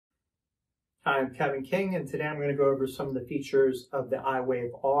I'm Kevin King, and today I'm going to go over some of the features of the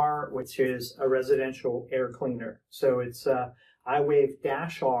iWave-r, which is a residential air cleaner. So it's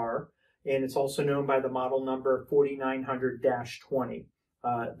iWave-r, and it's also known by the model number 4900-20.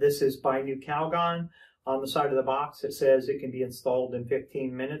 This is by Nu-Calgon. On the side of the box, it says it can be installed in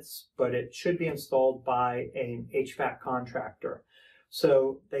 15 minutes, but it should be installed by an HVAC contractor.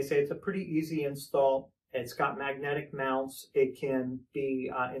 So they say it's a pretty easy install. It's got magnetic mounts. It can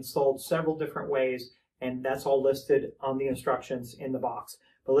be installed several different ways, and that's all listed on the instructions in the box.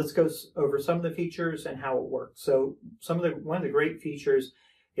 But let's go over some of the features and how it works. So one of the great features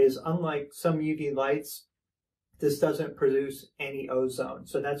is, unlike some UV lights, this doesn't produce any ozone.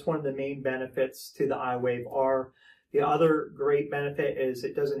 So that's one of the main benefits to the iWave-r. The other great benefit is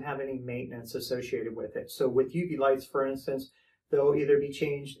it doesn't have any maintenance associated with it. So with UV lights, for instance, they'll either be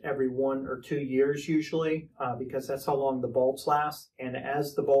changed every 1 or 2 years usually, because that's how long the bulbs last. And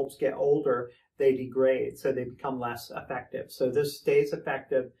as the bulbs get older, they degrade, so they become less effective. So this stays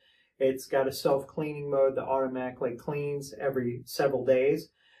effective. It's got a self-cleaning mode that automatically cleans every several days.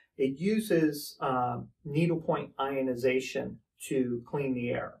 It uses needlepoint ionization to clean the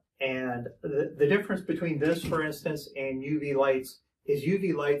air. And the difference between this, for instance, and UV lights is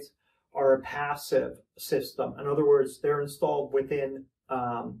UV lights are a passive system. In other words, they're installed within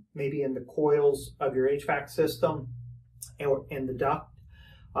maybe in the coils of your HVAC system or in the duct.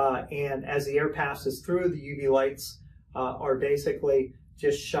 And as the air passes through, the UV lights are basically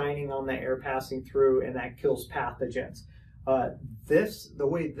just shining on the air passing through, and that kills pathogens. The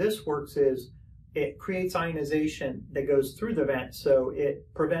way this works is it creates ionization that goes through the vent, so it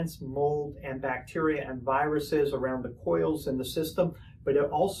prevents mold and bacteria and viruses around the coils in the system, but it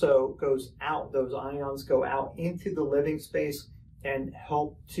also goes out. Those ions go out into the living space and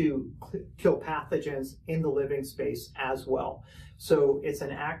help to kill pathogens in the living space as well. So it's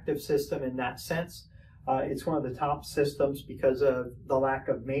an active system in that sense. It's one of the top systems because of the lack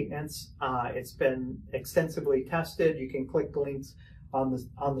of maintenance. It's been extensively tested. You can click the links on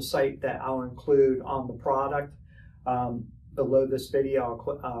the site that I'll include on the product. Below this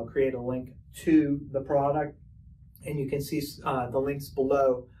video, I'll create a link to the product, and you can see the links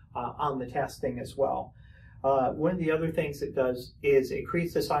below on the testing as well. One of the other things it does is it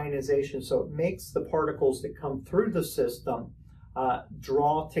creates this ionization, so it makes the particles that come through the system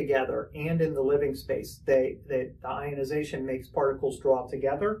draw together, and in the living space, the ionization makes particles draw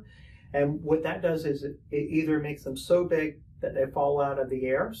together. And what that does is it either makes them so big that they fall out of the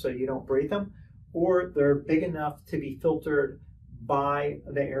air so you don't breathe them, or they're big enough to be filtered by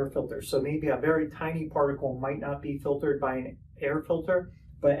the air filter. So maybe a very tiny particle might not be filtered by an air filter,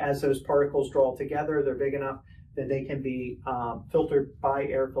 but as those particles draw together, they're big enough that they can be filtered by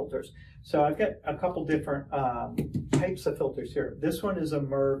air filters. So I've got a couple different types of filters here. This one is a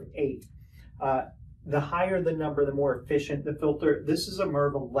MERV 8. The higher the number, the more efficient the filter. This is a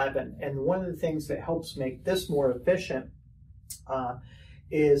MERV 11, and one of the things that helps make this more efficient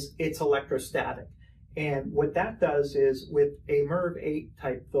is it's electrostatic. And what that does is, with a MERV 8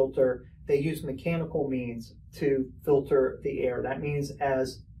 type filter, they use mechanical means to filter the air. That means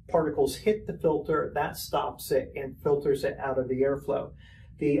as particles hit the filter, that stops it and filters it out of the airflow.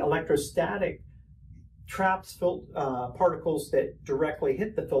 The electrostatic traps particles that directly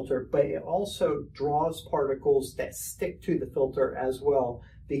hit the filter, but it also draws particles that stick to the filter as well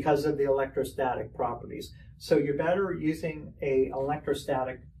because of the electrostatic properties. So you're better using an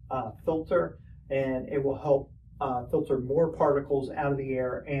electrostatic filter, and it will help filter more particles out of the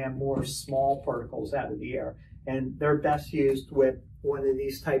air and more small particles out of the air. And they're best used with one of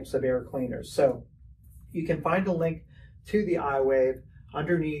these types of air cleaners. So you can find a link to the iWave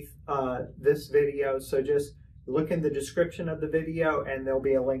underneath this video. So just look in the description of the video, and there'll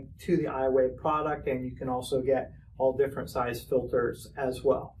be a link to the iWave product, and you can also get all different size filters as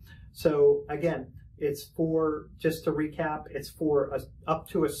well. So again, it's for, just to recap, it's for up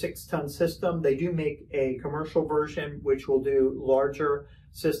to a 6-ton system. They do make a commercial version which will do larger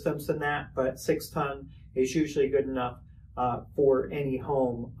systems than that, but 6-ton is usually good enough for any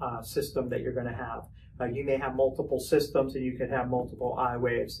home system that you're going to have. You may have multiple systems, and you could have multiple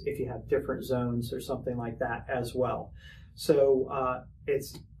iWaves if you have different zones or something like that as well. So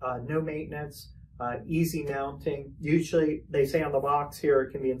it's no maintenance, easy mounting. Usually, they say on the box here,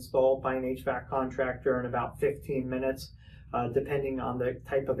 it can be installed by an HVAC contractor in about 15 minutes, depending on the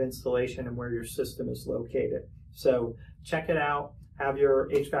type of installation and where your system is located. So check it out. Have your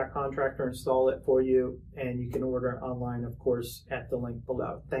HVAC contractor install it for you, and you can order it online, of course, at the link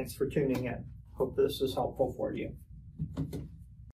below. Thanks for tuning in. Hope this is helpful for you.